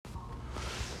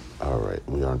right,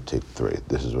 we are on take 3.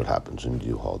 This is what happens when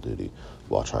you do Hall duty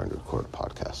while trying to record a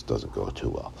podcast. Doesn't go too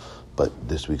well. But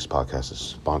this week's podcast is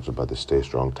sponsored by the Stay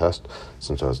Strong test.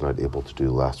 Since I was not able to do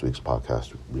last week's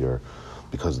podcast,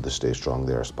 because of the Stay Strong,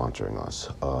 they are sponsoring us.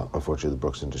 Unfortunately, the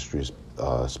Brooks Industries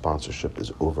sponsorship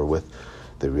is over with.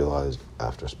 They realized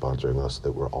after sponsoring us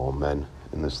that we're all men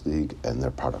in this league and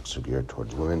their products are geared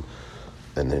towards women.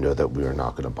 And they know that we are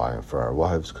not going to buy them for our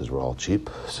wives because we're all cheap.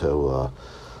 So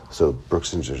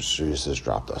Brooks Industries has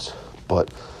dropped us.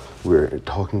 But we're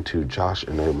talking to Josh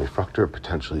and Naomi Fruchter,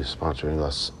 potentially sponsoring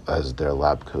us as their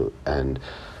lab coat and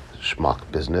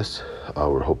schmuck business.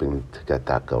 We're hoping to get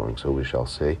that going, so we shall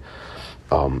see.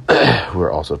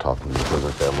 We're also talking to the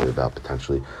Cousins family about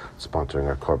potentially sponsoring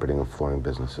our carpeting and flooring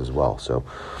business as well. So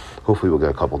hopefully we'll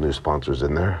get a couple new sponsors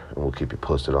in there, and we'll keep you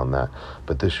posted on that.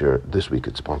 But this week,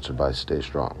 it's sponsored by Stay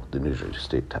Strong, the New Jersey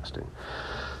State testing.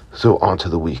 So on to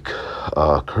the week.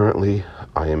 Currently,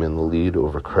 I am in the lead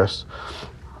over Chris.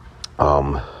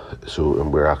 And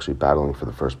we're actually battling for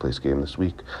the first place game this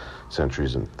week.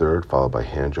 Century's in third, followed by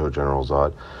Hanjo, General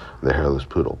Zod, and the Hairless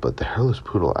Poodle. But the Hairless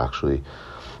Poodle actually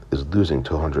is losing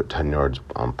 210 yards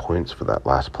on points for that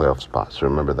last playoff spot. So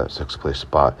remember, that sixth place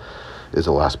spot is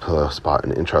the last playoff spot.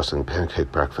 And interesting,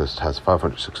 Pancake Breakfast has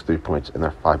 563 points, and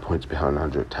they're 5 points behind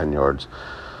 110 yards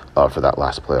for that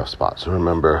last playoff spot. So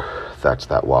remember, that's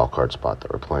that wild card spot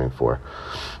that we're playing for.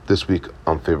 This week,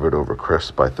 I'm favored over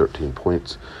Chris by 13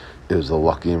 points. It was the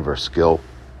luck game versus skill.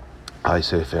 I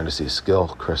say fantasy skill.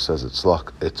 Chris says it's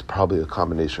luck. It's probably a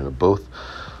combination of both.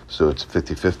 So it's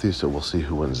 50-50, so we'll see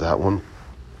who wins that one.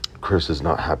 Chris is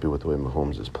not happy with the way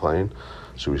Mahomes is playing,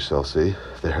 so we shall see.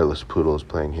 The Hairless Poodle is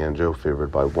playing Hanjo,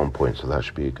 favored by 1 point, so that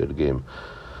should be a good game.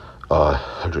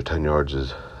 110 yards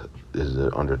is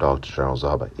the underdog to General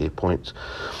Zod by 8 points.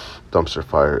 Dumpster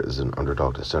Fire is an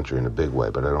underdog to Century in a big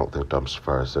way, but I don't think Dumpster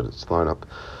Fire said its lineup.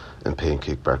 And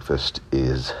Pancake Breakfast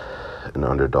is an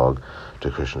underdog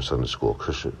to Christian Sunday School.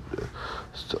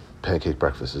 Pancake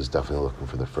Breakfast is definitely looking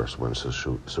for the first win,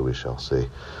 so we shall see.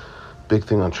 Big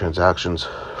thing on transactions.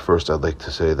 First, I'd like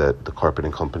to say that the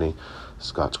carpeting company,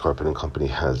 Scott's Carpeting Company,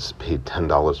 has paid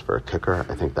 $10 for a kicker.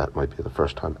 I think that might be the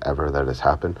first time ever that has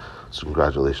happened. So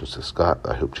congratulations to Scott.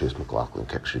 I hope Chase McLaughlin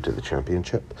kicks you to the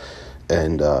championship.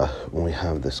 And when we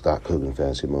have the Scott Cogan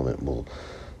fantasy moment, we'll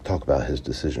talk about his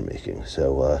decision making.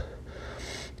 So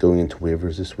going into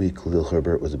waivers this week, Khalil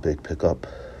Herbert was a big pickup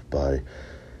by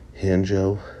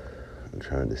Hanjo. I'm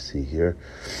trying to see here.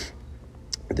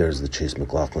 There's the Chase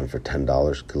McLaughlin for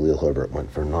 $10. Khalil Herbert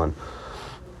went for none.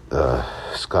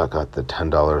 Scott got the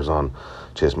 $10 on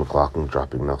Chase McLaughlin,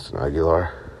 dropping Nelson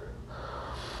Aguilar.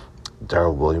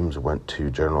 Darrell Williams went to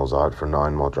General Zod for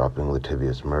 9 while dropping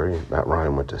Latavius Murray. Matt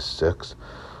Ryan went to 6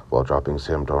 while dropping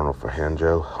Sam Darnold for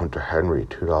Hanjo. Hunter Henry,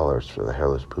 $2 for the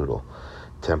Hairless Poodle.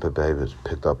 Tampa Bay was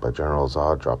picked up by General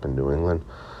Zod, dropping New England.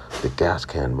 The Gas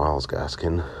Can, Miles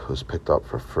Gaskin, was picked up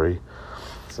for free.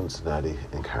 Cincinnati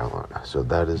and Carolina. So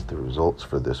that is the results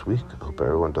for this week. I hope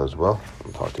everyone does well.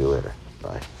 I'll talk to you later.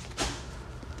 Bye.